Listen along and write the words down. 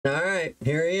right,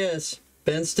 here he is,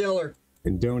 Ben Stiller.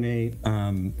 And donate.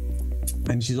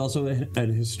 And she's also a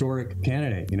historic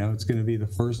candidate. You know, it's going to be the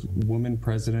first woman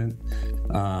president.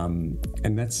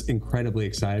 And that's incredibly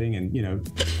exciting. And, you know,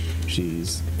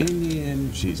 she's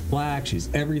Indian, she's black,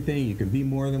 she's everything. You can be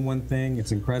more than one thing.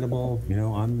 It's incredible. You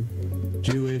know, I'm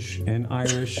Jewish and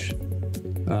Irish.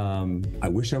 I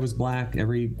wish I was black.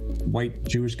 Every white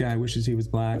Jewish guy wishes he was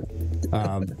black.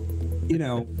 You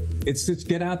know, it's just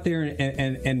get out there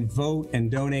and vote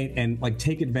and donate and like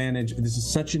take advantage. This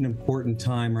is such an important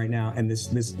time right now, and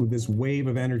this wave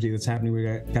of energy that's happening, we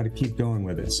got to keep going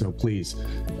with it. So please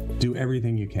do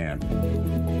everything you can.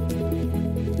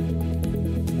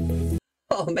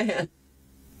 Oh man,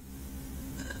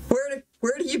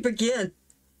 where do you begin?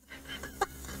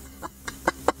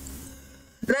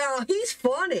 Now he's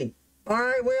funny. All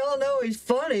right, we all know he's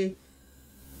funny.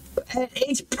 And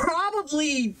he's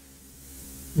probably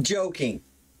joking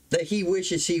that he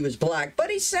wishes he was black, but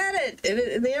he said it,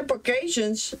 and the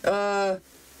implications, I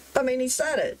mean, he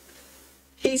said it.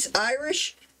 He's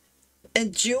Irish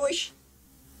and Jewish.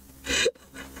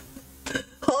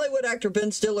 Hollywood actor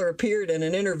Ben Stiller appeared in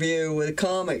an interview with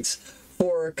comics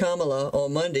for Kamala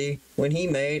on Monday when he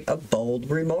made a bold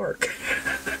remark.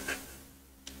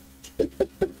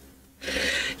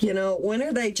 You know, when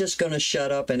are they just going to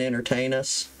shut up and entertain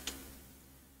us?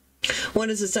 When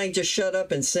is it saying just shut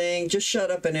up and sing? Just shut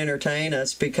up and entertain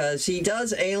us, because he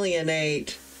does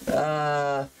alienate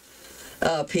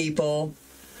people.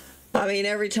 I mean,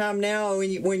 every time now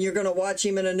when you're going to watch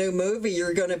him in a new movie,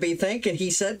 you're going to be thinking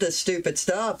he said this stupid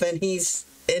stuff, and he's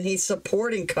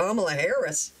supporting Kamala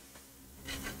Harris.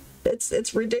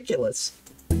 It's ridiculous.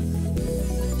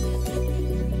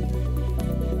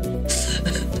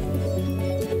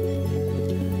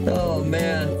 Oh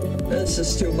man, this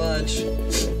is too much.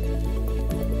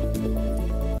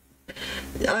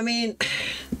 I mean,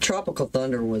 Tropical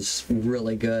Thunder was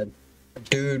really good.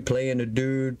 Dude playing a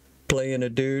dude, playing a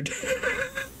dude.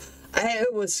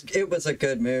 It was a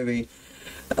good movie.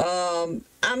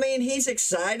 I mean, he's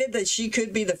excited that she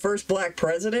could be the first black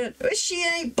president. She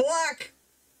ain't black.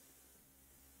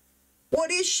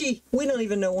 What is she? We don't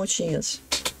even know what she is.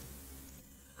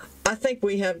 I think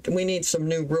we need some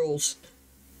new rules.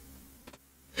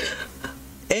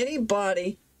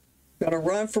 Anybody gonna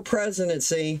run for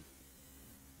presidency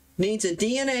needs a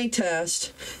DNA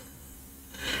test,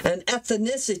 an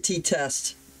ethnicity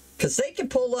test, because they can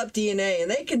pull up DNA and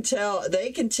they can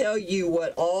tell you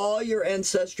what all your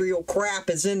ancestral crap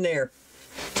is in there.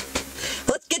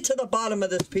 Let's get to the bottom of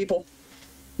this, people.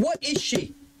 What is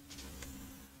she?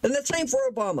 And the same for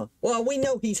Obama. Well, we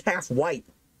know he's half white.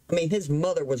 I mean, his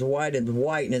mother was white and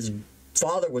his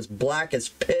father was black as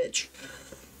pitch.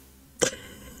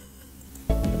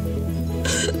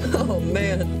 Oh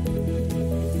man.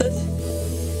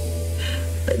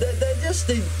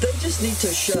 They just need to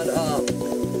shut up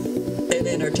and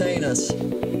entertain us.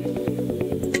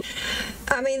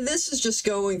 I mean, this is just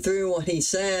going through what he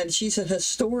said. She's a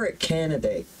historic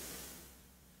candidate.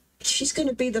 She's going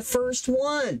to be the first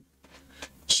one.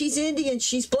 She's Indian,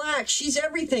 she's black, she's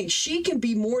everything. She can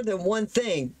be more than one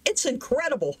thing. It's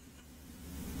incredible.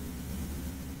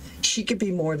 She could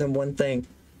be more than one thing.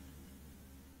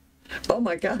 Oh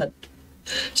my God.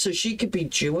 So she could be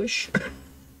Jewish,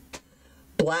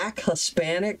 black,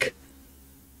 Hispanic,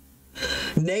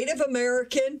 Native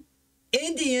American,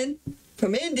 Indian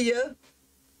from India,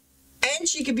 and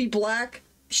she could be black.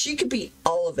 She could be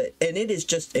all of it. And it is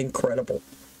just incredible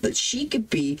that she could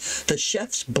be the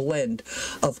chef's blend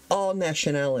of all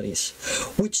nationalities,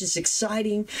 which is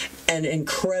exciting and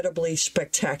incredibly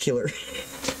spectacular.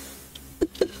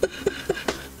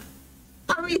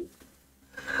 I mean,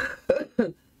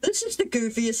 this is the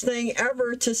goofiest thing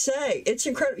ever to say. It's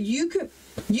incredible. You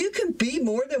can be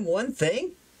more than one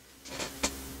thing.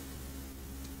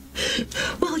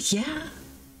 Well, yeah.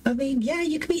 I mean, yeah,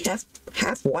 you could be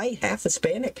half white, half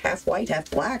Hispanic, half white, half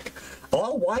black,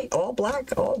 all white, all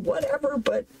black, all whatever,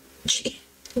 but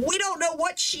we don't know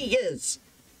what she is.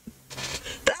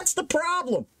 That's the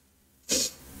problem.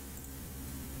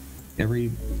 Every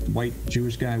white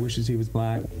Jewish guy wishes he was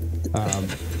black.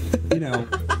 You know,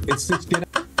 it's just get.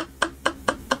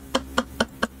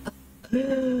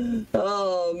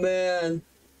 Oh man,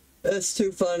 that's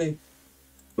too funny.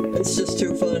 It's just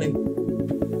too funny.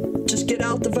 Just get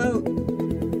out the vote.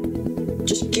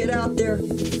 Just get out there.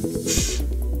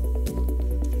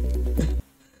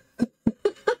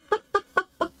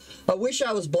 I wish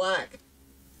I was black.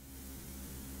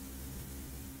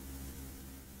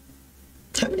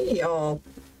 How many of y'all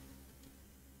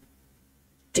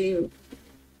do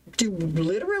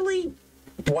literally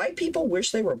white people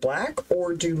wish they were black,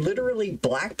 or do literally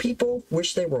black people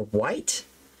wish they were white?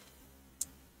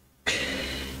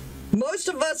 Most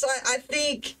of us, I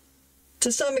think,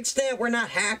 to some extent, we're not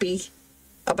happy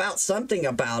about something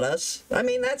about us. I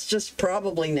mean, that's just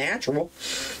probably natural.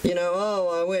 You know,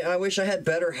 oh, I wish I had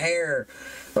better hair,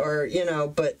 or, you know,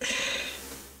 but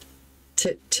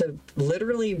to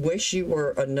literally wish you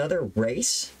were another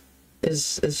race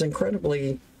is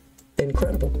incredibly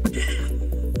incredible.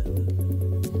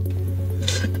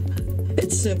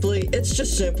 It's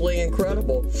just simply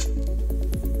incredible.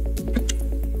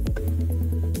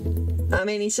 I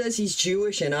mean, he says he's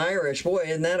Jewish and Irish. Boy,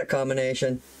 isn't that a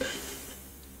combination?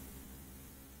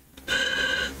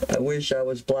 I wish I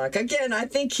was black. Again, I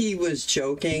think he was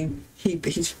joking.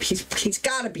 He's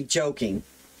got to be joking.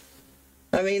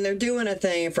 I mean, they're doing a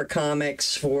thing for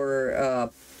comics for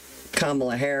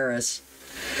Kamala Harris.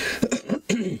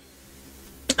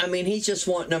 I mean, he's just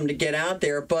wanting them to get out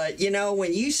there. But, you know,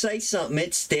 when you say something,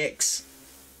 it sticks.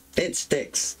 It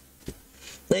sticks.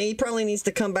 Now, he probably needs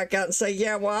to come back out and say,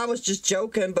 yeah, well, I was just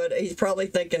joking, but he's probably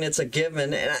thinking it's a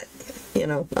given. And, you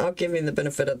know, I'll give him the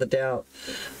benefit of the doubt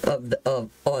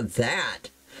on that,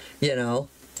 you know.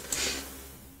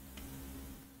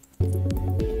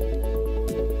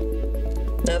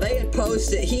 Now,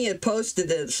 he had posted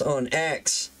this on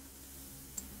X.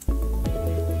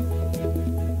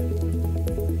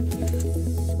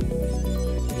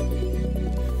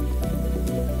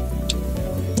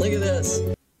 Look at this.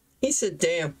 He said,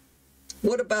 damn,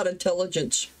 what about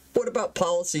intelligence? What about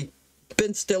policy?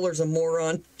 Ben Stiller's a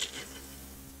moron.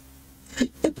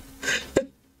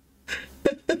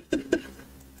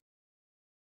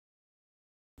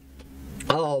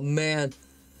 Oh, man.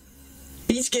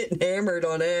 He's getting hammered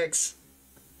on X.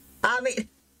 I mean,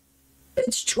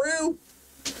 it's true.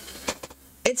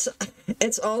 It's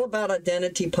all about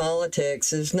identity politics.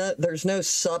 There's no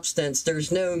substance.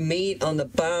 There's no meat on the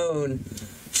bone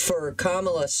for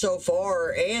Kamala so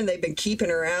far, and they've been keeping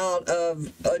her out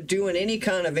of doing any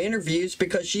kind of interviews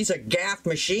because she's a gaffe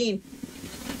machine.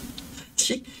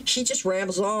 She just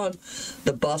rambles on.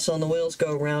 The bus on the wheels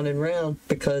go round and round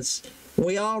because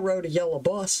we all rode a yellow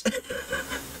bus.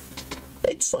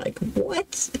 It's like,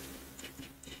 what?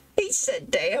 He said,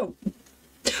 damn.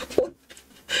 What?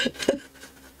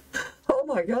 Oh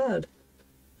my God.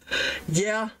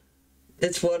 Yeah,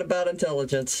 it's what about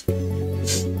intelligence?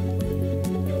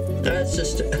 That's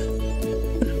just...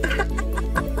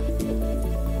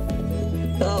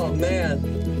 Oh, man.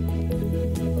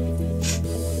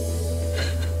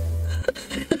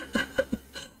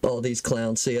 All these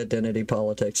clowns see identity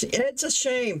politics. It's a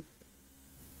shame.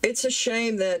 It's a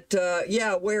shame that,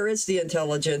 yeah, where is the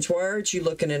intelligence? Why aren't you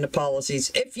looking into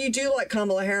policies? If you do like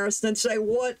Kamala Harris, then say,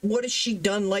 what has she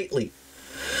done lately?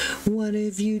 What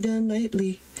have you done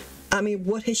lately? I mean,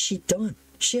 what has she done?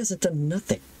 She hasn't done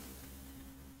nothing.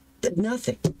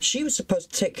 Nothing. She was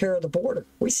supposed to take care of the border.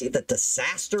 We see the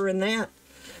disaster in that.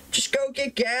 Just go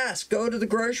get gas. Go to the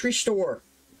grocery store.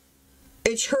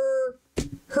 It's her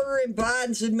and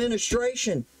Biden's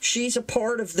administration. She's a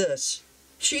part of this.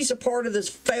 She's a part of this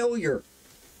failure.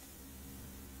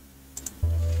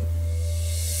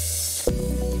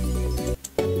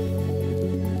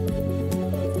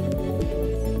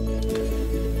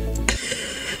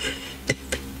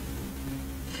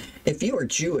 If you are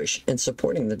Jewish and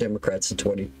supporting the Democrats in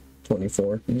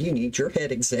 2024, you need your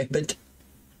head examined.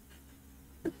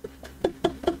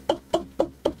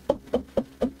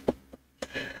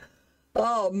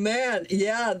 Oh, man.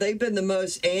 Yeah, they've been the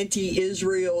most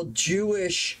anti-Israel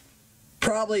Jewish,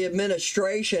 probably,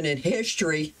 administration in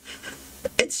history.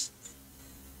 It's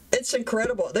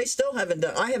incredible. They still haven't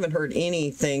done... I haven't heard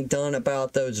anything done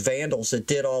about those vandals that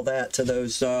did all that to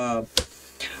those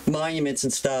monuments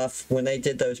and stuff when they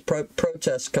did those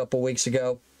protests a couple weeks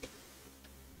ago.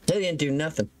 They didn't do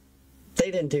nothing. They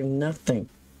didn't do nothing.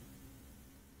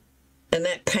 And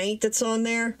that paint that's on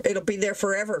there, it'll be there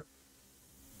forever.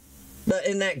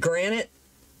 In that granite,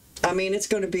 I mean, it's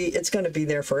going to be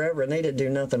there forever, and they didn't do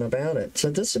nothing about it. So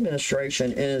this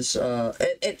administration is,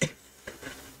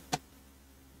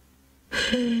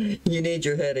 you need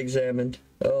your head examined.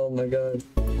 Oh my God.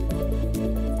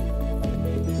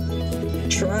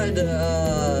 Trying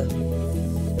to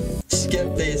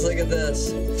skip these. Look at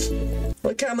this.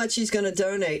 Look how much he's going to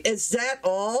donate. Is that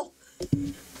all?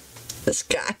 This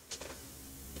guy.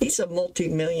 He's a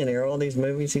multi-millionaire, all these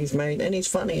movies he's made, and he's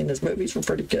funny, and his movies were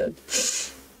pretty good.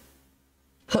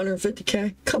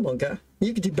 150K? Come on, guy.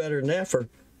 You could do better than that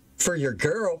for your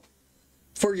girl.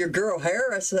 For your girl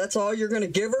Harris, that's all you're going to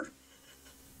give her?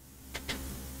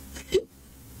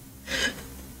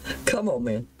 Come on,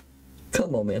 man.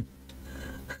 Come on, man.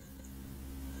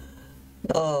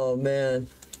 Oh man,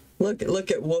 look at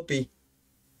Whoopi.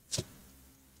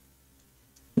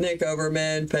 Nick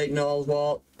Overman, Peyton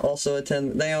Oswalt also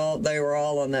attend. They were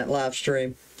all on that live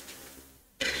stream.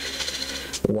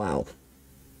 Wow.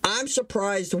 I'm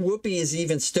surprised Whoopi is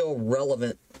even still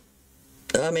relevant.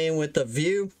 I mean, with The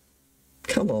View,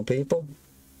 come on, people.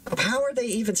 How are they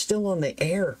even still on the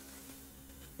air?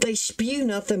 They spew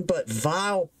nothing but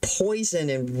vile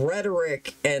poison and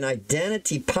rhetoric and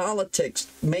identity politics,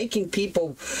 making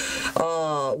people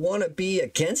want to be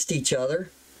against each other.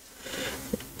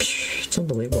 It's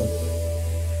unbelievable.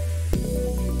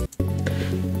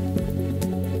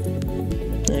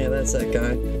 Yeah, that's that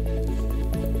guy.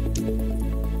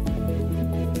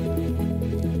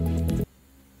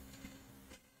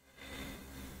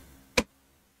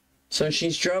 So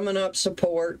she's drumming up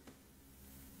support.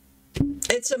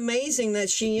 It's amazing that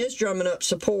she is drumming up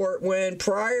support when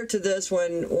prior to this,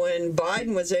 when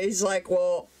Biden was there, he's like,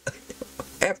 well,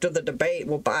 after the debate,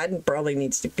 well, Biden probably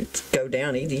needs to go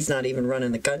down. He's not even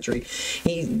running the country.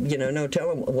 No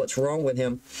telling what's wrong with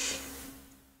him.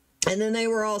 And then they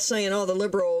were all saying, the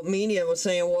liberal media was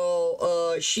saying,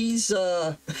 well, she's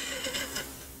no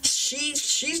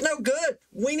good.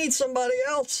 We need somebody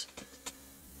else.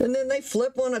 And then they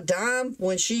flip on a dime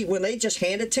when they just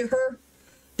hand it to her.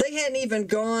 They haven't even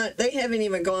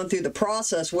gone through the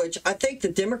process, which I think the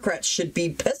Democrats should be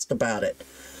pissed about it.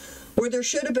 Where there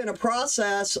should have been a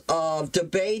process of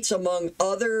debates among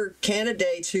other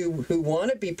candidates who want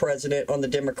to be president on the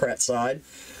Democrat side.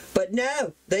 But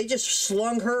no, they just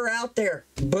slung her out there.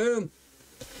 Boom.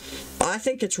 I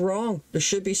think it's wrong. There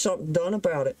should be something done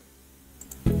about it.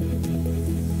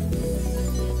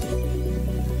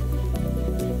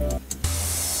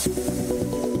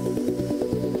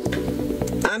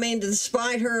 I mean,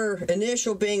 despite her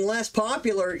initial being less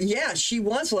popular, yeah, she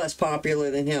was less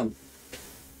popular than him.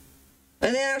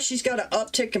 And now she's got an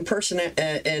uptick in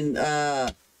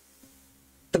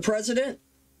the president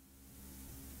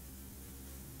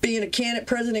being a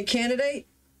president candidate.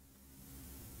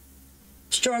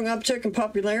 Strong uptick in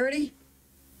popularity.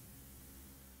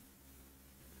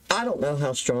 I don't know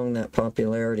how strong that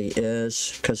popularity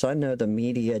is, because I know the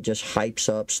media just hypes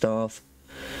up stuff.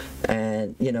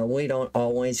 And, we don't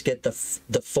always get the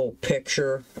full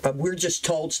picture. We're just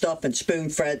told stuff and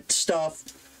spoon-fed stuff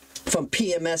from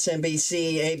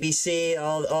PMSNBC, ABC,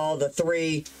 all the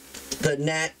three, the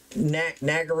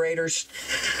narrators.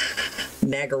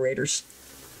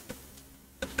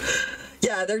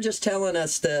 Yeah, they're just telling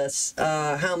us this.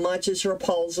 How much is her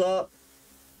polls up?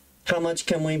 How much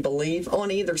can we believe?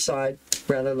 On either side,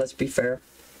 rather, let's be fair.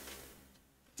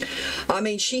 I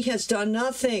mean, she has done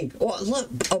nothing. Well, look,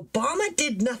 Obama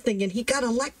did nothing and he got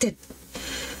elected.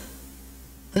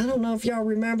 I don't know if y'all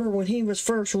remember when he was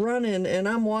first running and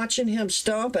I'm watching him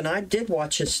stump, and I did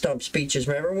watch his stump speeches.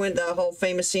 Remember when that whole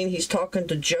famous scene he's talking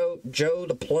to Joe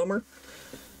the plumber?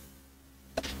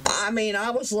 I mean,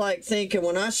 I was like thinking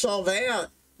when I saw that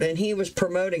and he was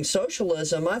promoting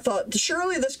socialism, I thought,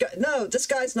 surely this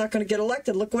guy's not going to get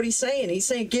elected. Look what he's saying. He's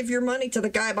saying, give your money to the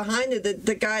guy behind it,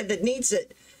 the guy that needs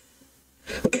it.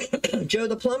 Joe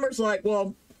the plumber's like,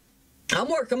 well, I'm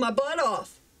working my butt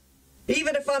off.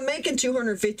 Even if I'm making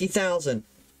 $250,000.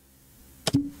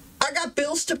 I got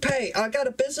bills to pay. I got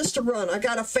a business to run. I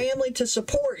got a family to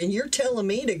support. And you're telling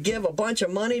me to give a bunch of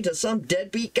money to some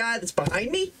deadbeat guy that's behind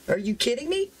me? Are you kidding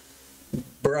me?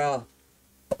 Bruh.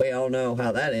 We all know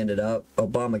how that ended up.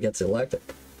 Obama gets elected.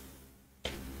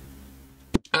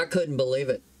 I couldn't believe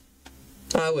it.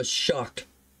 I was shocked.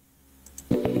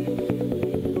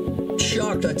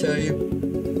 Shocked, I tell you.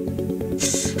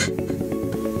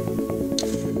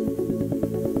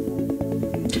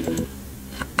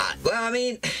 I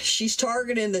mean, she's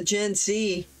targeting the Gen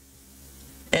Z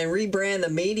and rebrand the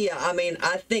media. I mean,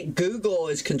 I think Google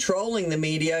is controlling the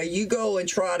media. You go and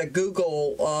try to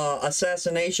Google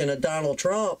assassination of Donald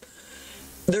Trump,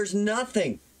 there's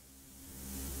nothing.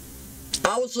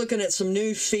 I was looking at some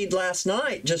news feed last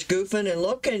night, just goofing and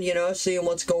looking, seeing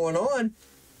what's going on.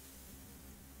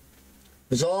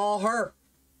 It was all her.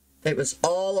 It was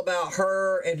all about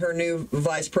her and her new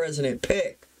vice president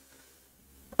pick.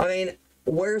 I mean,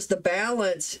 where's the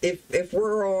balance? If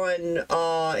we're on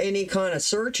any kind of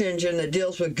search engine that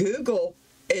deals with Google,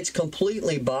 it's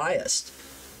completely biased.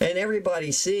 And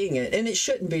everybody's seeing it. And it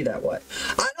shouldn't be that way.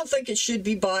 I don't think it should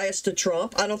be biased to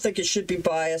Trump. I don't think it should be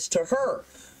biased to her.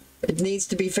 It needs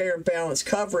to be fair and balanced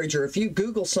coverage. Or if you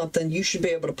Google something, you should be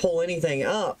able to pull anything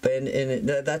up. And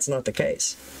that's not the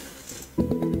case.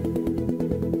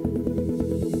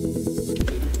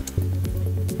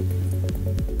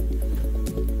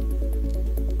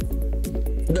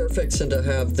 They're fixing to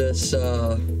have this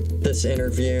this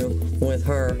interview with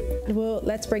her. Well,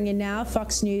 let's bring in now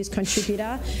Fox News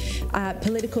contributor,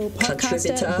 political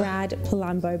podcaster, Brad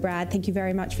Polumbo. Brad, thank you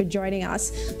very much for joining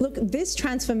us. Look, this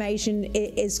transformation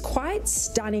is quite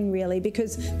stunning, really,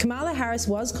 because Kamala Harris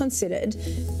was considered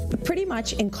a pretty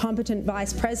much incompetent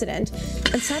vice president,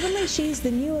 and suddenly she's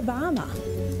the new Obama.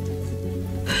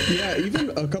 Yeah, even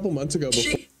a couple months ago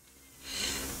before.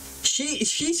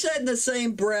 She said in the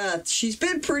same breath, she's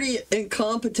been pretty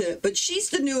incompetent, but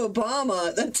she's the new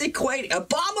Obama. That's equating.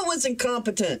 Obama was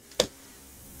incompetent.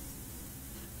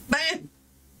 Man.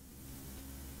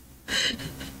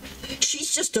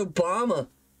 She's just Obama.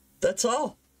 That's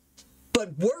all.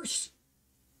 But worse.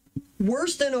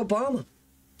 Worse than Obama.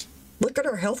 Look at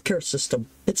our healthcare system.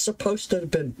 It's supposed to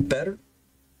have been better.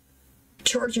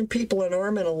 Charging people an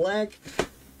arm and a leg.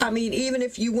 I mean, even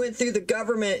if you went through the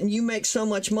government and you make so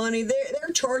much money, they're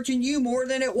charging you more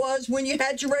than it was when you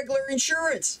had your regular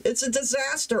insurance. It's a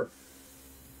disaster.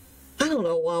 I don't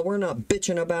know why we're not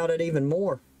bitching about it even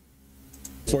more.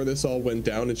 Before this all went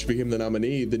down and she became the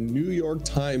nominee, the New York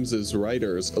Times'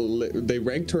 writers, they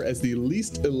ranked her as the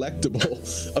least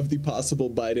electable of the possible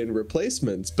Biden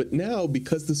replacements. But now,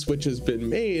 because the switch has been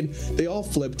made, they all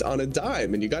flipped on a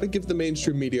dime. And you got to give the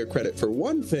mainstream media credit for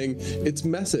one thing, it's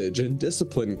message and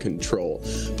discipline control.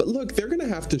 But look, they're going to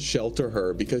have to shelter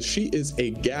her because she is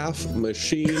a gaffe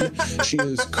machine. She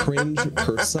is cringe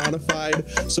personified.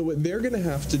 So what they're going to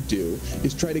have to do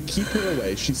is try to keep her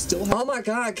away. She still has— Oh my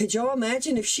God, could y'all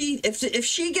imagine if she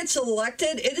gets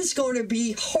elected, it is going to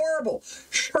be horrible.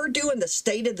 Her doing the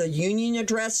State of the Union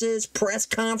addresses, press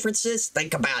conferences,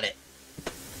 think about it.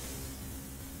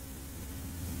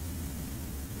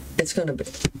 It's going to be.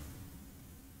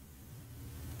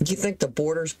 You think the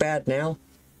border's bad now?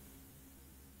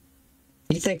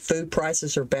 You think food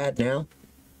prices are bad now?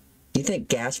 You think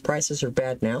gas prices are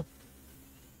bad now?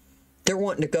 They're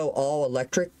wanting to go all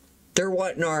electric. They're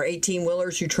wanting our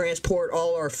 18-wheelers who transport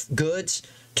all our goods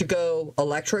to go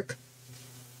electric.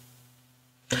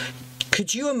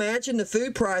 Could you imagine the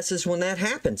food prices when that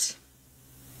happens?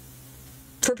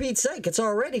 For Pete's sake, it's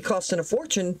already costing a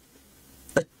fortune.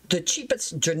 The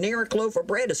cheapest generic loaf of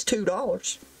bread is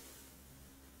 $2.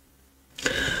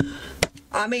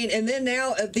 I mean, and then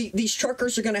now these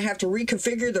truckers are going to have to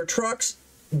reconfigure their trucks.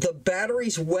 The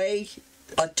batteries weigh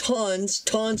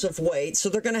tons of weight, so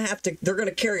they're going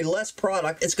to carry less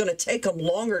product. It's going to take them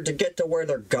longer to get to where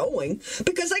they're going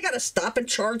because they got to stop and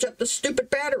charge up the stupid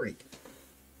battery.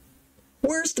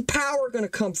 Where's the power going to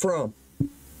come from?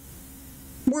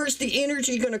 Where's the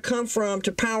energy going to come from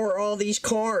to power all these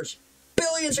cars?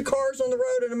 Billions of cars on the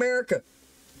road in America.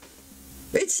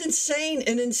 It's insane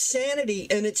and insanity,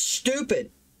 and it's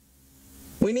stupid.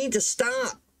 We need to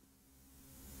stop.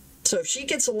 So if she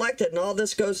gets elected and all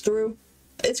this goes through,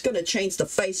 it's going to change the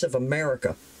face of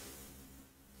America.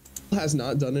 Has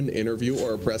not done an interview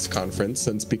or a press conference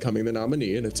since becoming the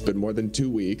nominee, and it's been more than 2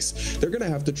 weeks. They're going to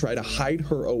have to try to hide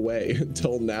her away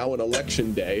until now on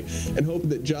election day and hope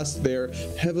that just their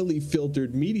heavily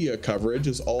filtered media coverage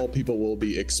is all people will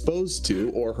be exposed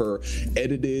to, or her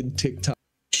edited TikTok.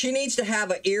 She needs to have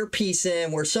an earpiece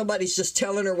in where somebody's just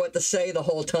telling her what to say the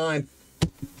whole time.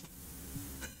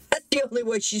 That's the only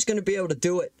way she's going to be able to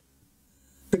do it.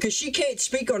 Because she can't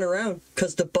speak on her own,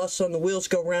 because the bus on the wheels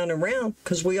go round and round,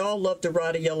 because we all love to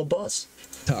ride a yellow bus.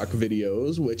 TikTok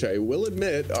videos, which I will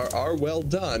admit are well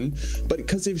done, but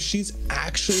because if she's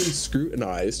actually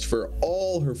scrutinized for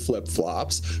all her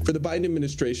flip-flops, for the Biden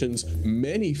administration's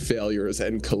many failures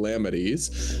and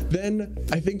calamities, then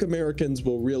I think Americans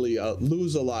will really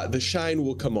lose a lot. The shine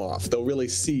will come off. They'll really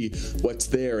see what's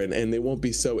there, and they won't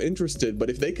be so interested. But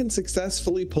if they can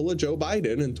successfully pull a Joe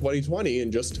Biden in 2020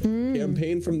 and just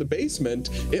campaign from the basement,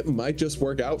 it might just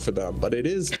work out for them. But it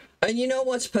is. And you know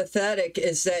what's pathetic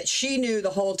is that she knew the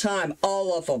whole time,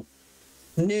 all of them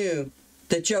knew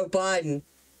that Joe Biden,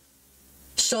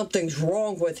 something's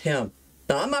wrong with him.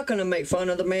 Now, I'm not going to make fun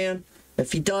of the man.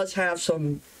 If he does have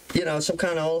some, some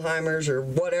kind of Alzheimer's or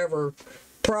whatever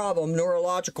problem,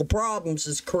 neurological problems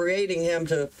is creating him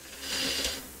to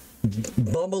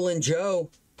bumbling Joe,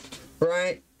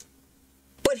 right?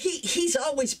 But he's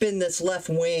always been this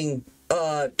left-wing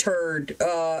turd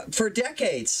for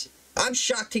decades. I'm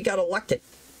shocked he got elected,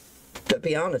 to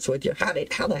be honest with you. How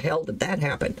the hell did that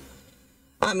happen?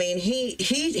 I mean,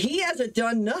 he hasn't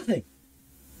done nothing.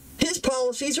 His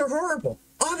policies are horrible.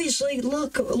 Obviously,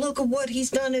 look at what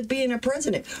he's done as being a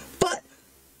president. But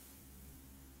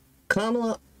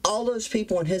Kamala, all those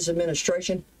people in his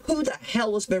administration, who the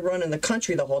hell has been running the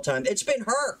country the whole time? It's been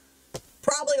her.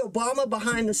 Probably Obama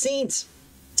behind the scenes.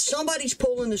 Somebody's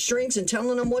pulling the strings and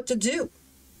telling them what to do.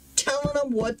 telling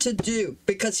him what to do,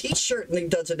 because he certainly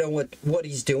doesn't know what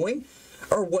he's doing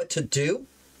or what to do.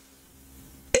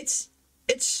 It's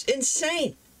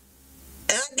insane.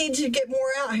 I need to get more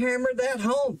out, hammer that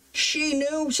home. She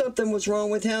knew something was wrong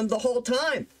with him the whole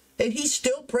time, and he's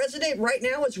still president right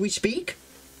now as we speak.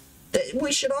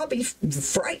 We should all be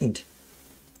frightened.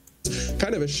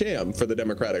 Kind of a sham for the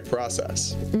democratic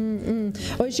process.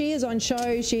 Well, she is on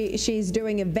show. She's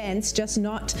doing events, just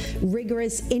not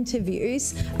rigorous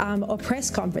interviews or press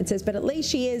conferences. But at least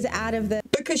she is out of the...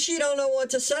 Because she don't know what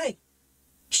to say.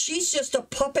 She's just a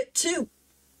puppet too.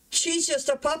 She's just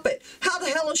a puppet. How the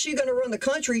hell is she going to run the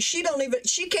country? She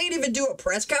can't even do a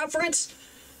press conference.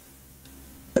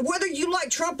 Whether you like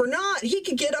Trump or not, he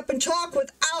can get up and talk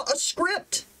without a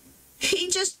script. He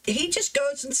just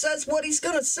goes and says what he's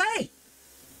going to say.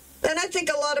 And I think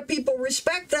a lot of people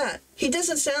respect that. He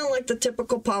doesn't sound like the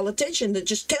typical politician that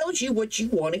just tells you what you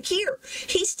want to hear.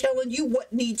 He's telling you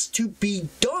what needs to be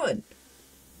done.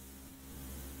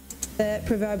 The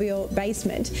proverbial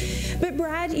basement. But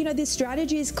Brad, you know, this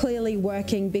strategy is clearly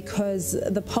working because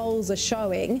the polls are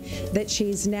showing that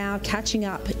she's now catching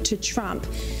up to Trump.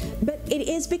 But it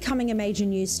is becoming a major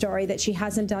news story that she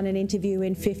hasn't done an interview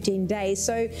in 15 days.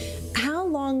 So how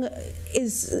long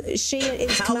is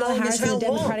Kamala Harris and the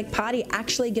Democratic Party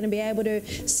actually going to be able to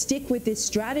stick with this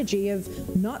strategy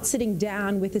of not sitting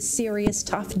down with a serious,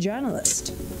 tough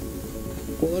journalist?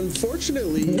 Well,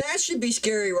 unfortunately... That should be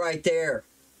scary right there.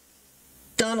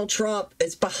 Donald Trump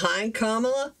is behind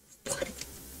Kamala?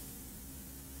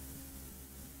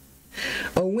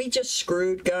 Are we just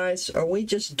screwed, guys? Are we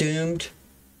just doomed?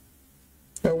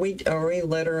 Are we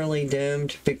literally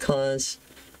doomed because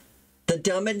the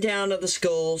dumbing down of the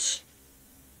schools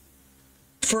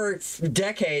for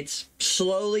decades,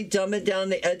 slowly dumbing down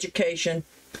the education.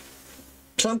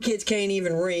 Some kids can't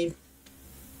even read.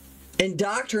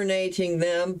 Indoctrinating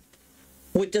them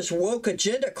with this woke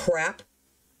agenda crap.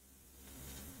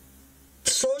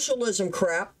 Socialism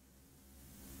crap,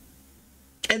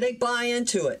 and they buy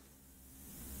into it.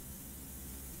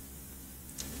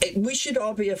 We should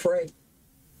all be afraid.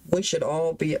 We should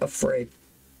all be afraid.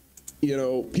 You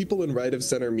know, people in right of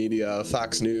center media,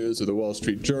 Fox News or the Wall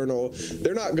Street Journal,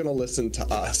 they're not going to listen to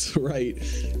us, right?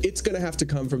 It's going to have to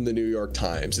come from the New York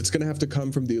Times. It's going to have to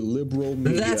come from the liberal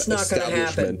media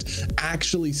establishment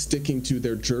actually sticking to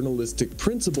their journalistic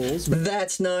principles.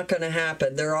 That's not going to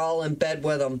happen. They're all in bed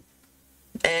with them.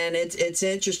 And it's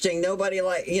interesting. Nobody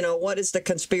what is the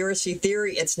conspiracy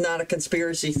theory? It's not a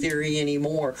conspiracy theory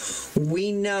anymore.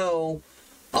 We know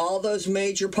all those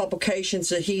major publications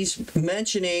that he's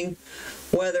mentioning,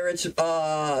 whether it's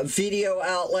video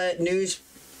outlet, news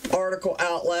article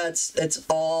outlets, it's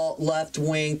all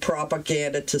left-wing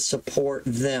propaganda to support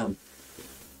them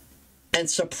and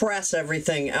suppress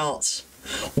everything else.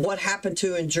 What happened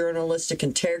to in journalistic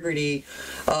integrity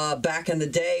back in the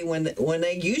day when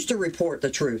they used to report the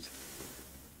truth?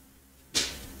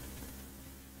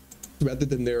 Rather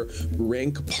than their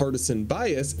rank partisan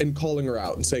bias and calling her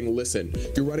out and saying, listen,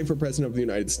 you're running for president of the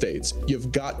United States.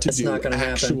 You've got to do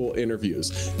actual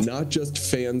interviews, not just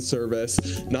fan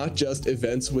service, not just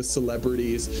events with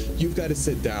celebrities. You've got to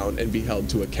sit down and be held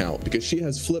to account, because she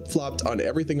has flip-flopped on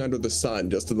everything under the sun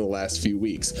just in the last few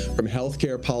weeks, from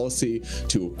healthcare policy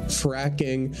to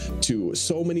fracking to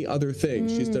so many other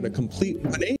things. She's done a complete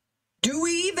 180. Do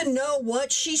we even know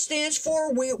what she stands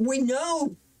for? We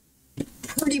know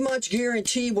pretty much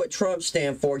guarantee what Trump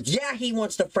stands for. Yeah, he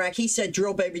wants to frack. He said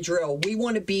drill baby drill. We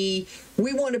want to be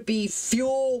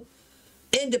fuel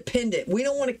independent. We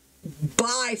don't want to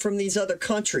buy from these other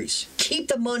countries. Keep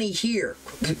the money here.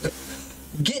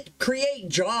 Create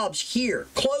jobs here.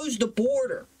 Close the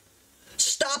border.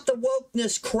 Stop the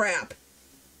wokeness crap.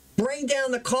 Bring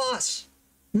down the costs.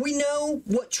 We know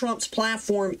what Trump's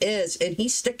platform is, and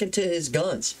he's sticking to his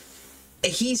guns.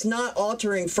 He's not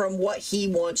altering from what he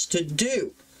wants to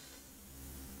do.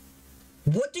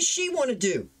 What does she want to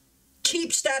do?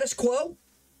 Keep status quo?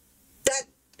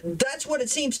 That's what it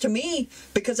seems to me,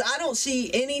 because I don't see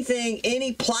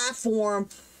any platform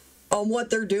on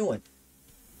what they're doing.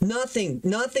 Nothing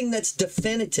that's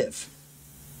definitive.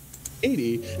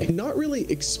 And not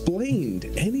really explained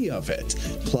any of it.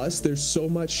 Plus, there's so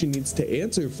much she needs to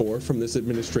answer for from this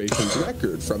administration's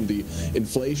record, from the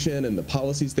inflation and the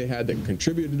policies they had that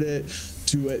contributed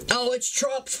to it. Oh, it's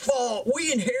Trump's fault.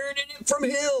 We inherited it from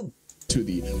him. to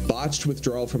the botched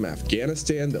withdrawal from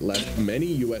Afghanistan that left many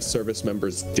U.S. service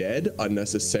members dead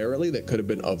unnecessarily that could have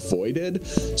been avoided.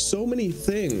 So many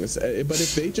things. But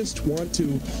if they just want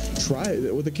to try,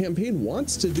 what the campaign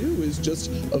wants to do is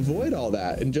just avoid all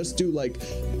that and just do like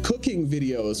cooking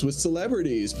videos with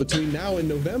celebrities between now and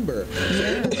November. So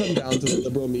it will come down to the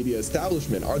liberal media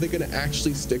establishment. Are they going to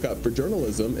actually stick up for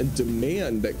journalism and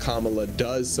demand that Kamala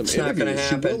does some interviews?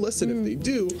 She will listen if they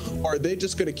do. Or are they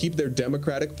just going to keep their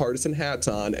Democratic partisan hats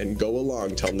on and go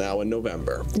along till now in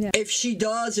November? Yeah. If she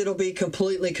does, it'll be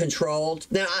completely controlled.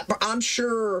 Now, I'm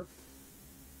sure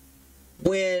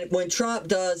when Trump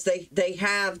does,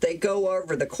 they go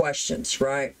over the questions,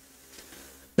 right?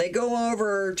 They go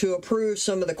over to approve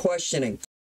some of the questioning.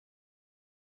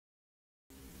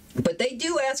 But they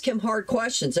do ask him hard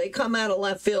questions. They come out of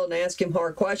left field and ask him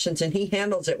hard questions, and he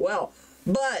handles it well.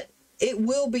 But it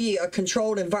will be a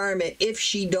controlled environment if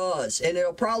she does, and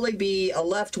it'll probably be a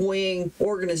left-wing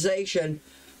organization,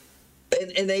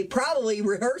 and they probably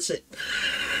rehearse it.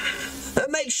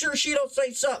 And make sure she don't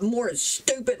say something more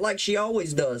stupid like she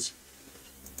always does.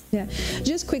 Yeah.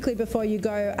 Just quickly before you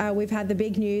go, we've had the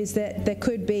big news that there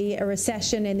could be a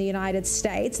recession in the United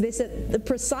States. This at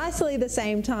precisely the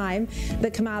same time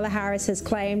that Kamala Harris has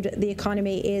claimed the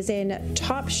economy is in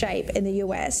top shape in the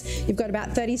US. You've got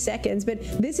about 30 seconds, but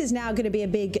this is now going to be a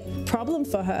big problem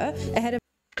for her ahead of...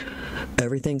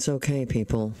 Everything's okay,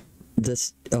 people.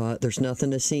 There's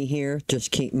nothing to see here.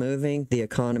 Just keep moving. The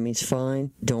economy's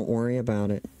fine. Don't worry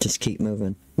about it. Just keep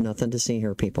moving. Nothing to see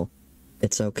here, people.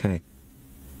 It's okay.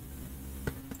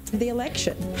 The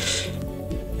election.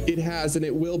 It has, and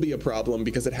it will be a problem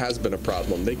because it has been a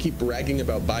problem. They keep bragging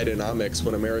about Bidenomics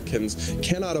when Americans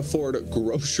cannot afford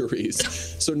groceries.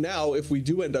 So now, if we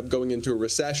do end up going into a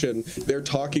recession, their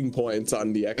talking points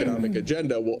on the economic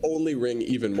agenda will only ring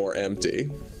even more empty.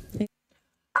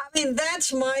 I mean,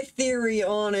 that's my theory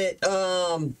on it.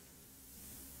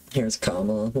 Here's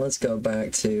Kamala. Let's go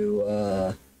back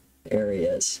to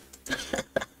areas.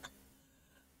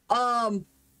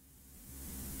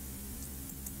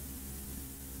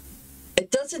 It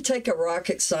doesn't take a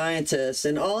rocket scientist,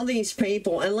 and all these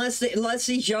people, unless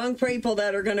these young people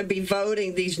that are going to be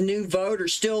voting, these new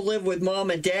voters, still live with mom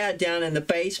and dad down in the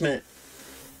basement.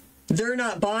 They're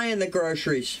not buying the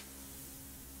groceries.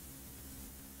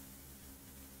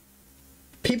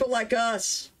 People like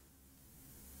us.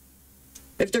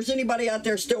 If there's anybody out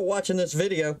there still watching this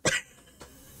video,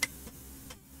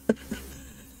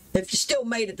 if you still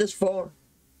made it this far,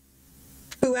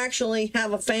 who actually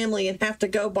have a family and have to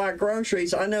go buy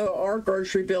groceries, I know our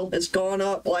grocery bill has gone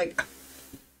up like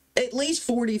at least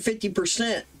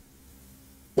 40-50%.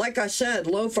 Like I said,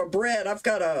 loaf of bread, I've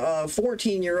got a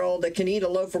 14-year-old that can eat a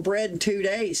loaf of bread in 2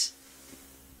 days.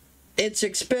 It's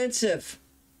expensive.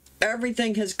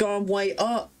 Everything has gone way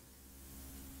up.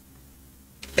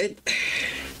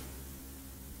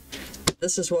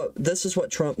 This is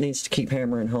what Trump needs to keep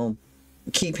hammering home.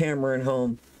 Keep hammering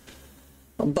home.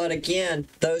 But again,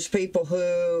 those people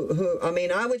who I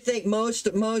mean, I would think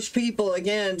most people,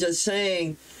 again, just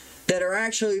saying, that are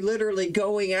actually literally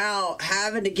going out,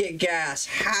 having to get gas,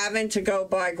 having to go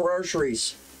buy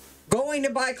groceries, going to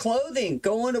buy clothing,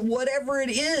 going to whatever it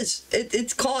is.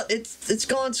 It's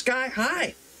gone sky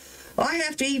high. I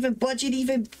have to even budget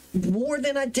even more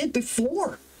than I did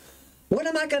before. What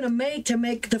am I going to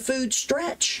make the food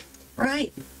stretch,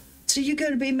 right? So you're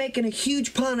going to be making a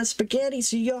huge pot of spaghetti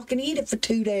so y'all can eat it for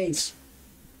 2 days.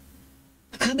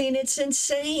 I mean, it's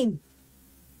insane.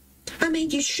 I mean,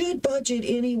 you should budget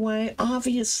anyway,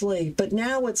 obviously, but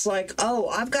now it's like, oh,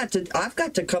 I've got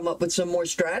to come up with some more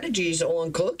strategies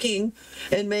on cooking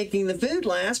and making the food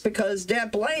last, because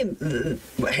Dad blame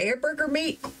hamburger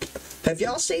meat. Have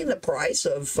y'all seen the price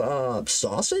of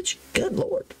sausage? Good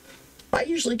Lord. I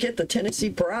usually get the Tennessee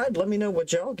Pride. Let me know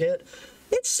what y'all get.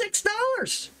 It's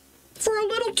 $6 for a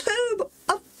little tube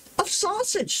of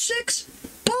sausage.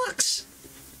 $6.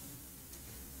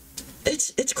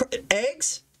 It's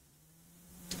eggs.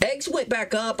 Eggs went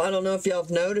back up. I don't know if y'all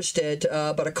have noticed it,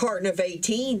 but a carton of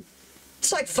 18,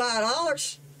 it's like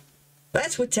 $5.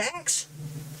 That's with tax.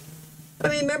 I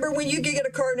mean, remember when you could get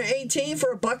a carton of 18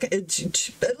 for $1?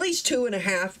 At least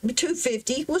 $2.50.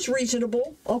 $2.50 was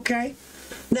reasonable. Okay.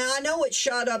 Now I know it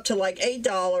shot up to like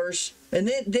 $8, and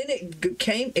then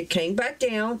it came back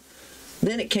down.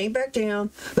 Then it came back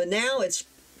down, but now it's,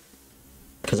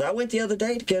 because I went the other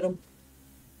day to get them.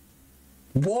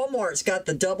 Walmart's got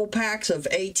the double packs of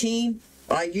 18.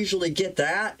 I usually get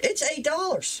that. It's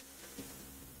 $8.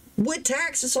 With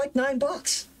tax, it's like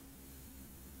 $9.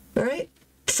 All right?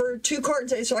 For 2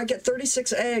 cartons, so I get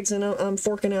 36 eggs, and I'm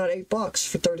forking out $8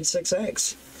 for 36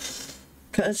 eggs.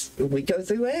 Because we go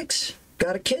through eggs.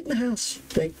 got a kid in the house.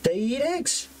 They eat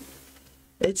eggs.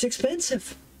 It's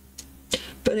expensive.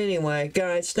 But anyway,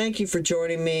 guys, thank you for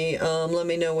joining me. Let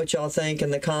me know what y'all think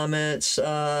in the comments.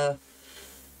 I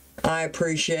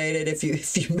appreciate it if you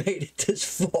made it this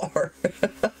far.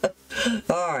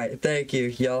 All right, thank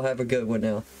you. Y'all have a good one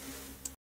now.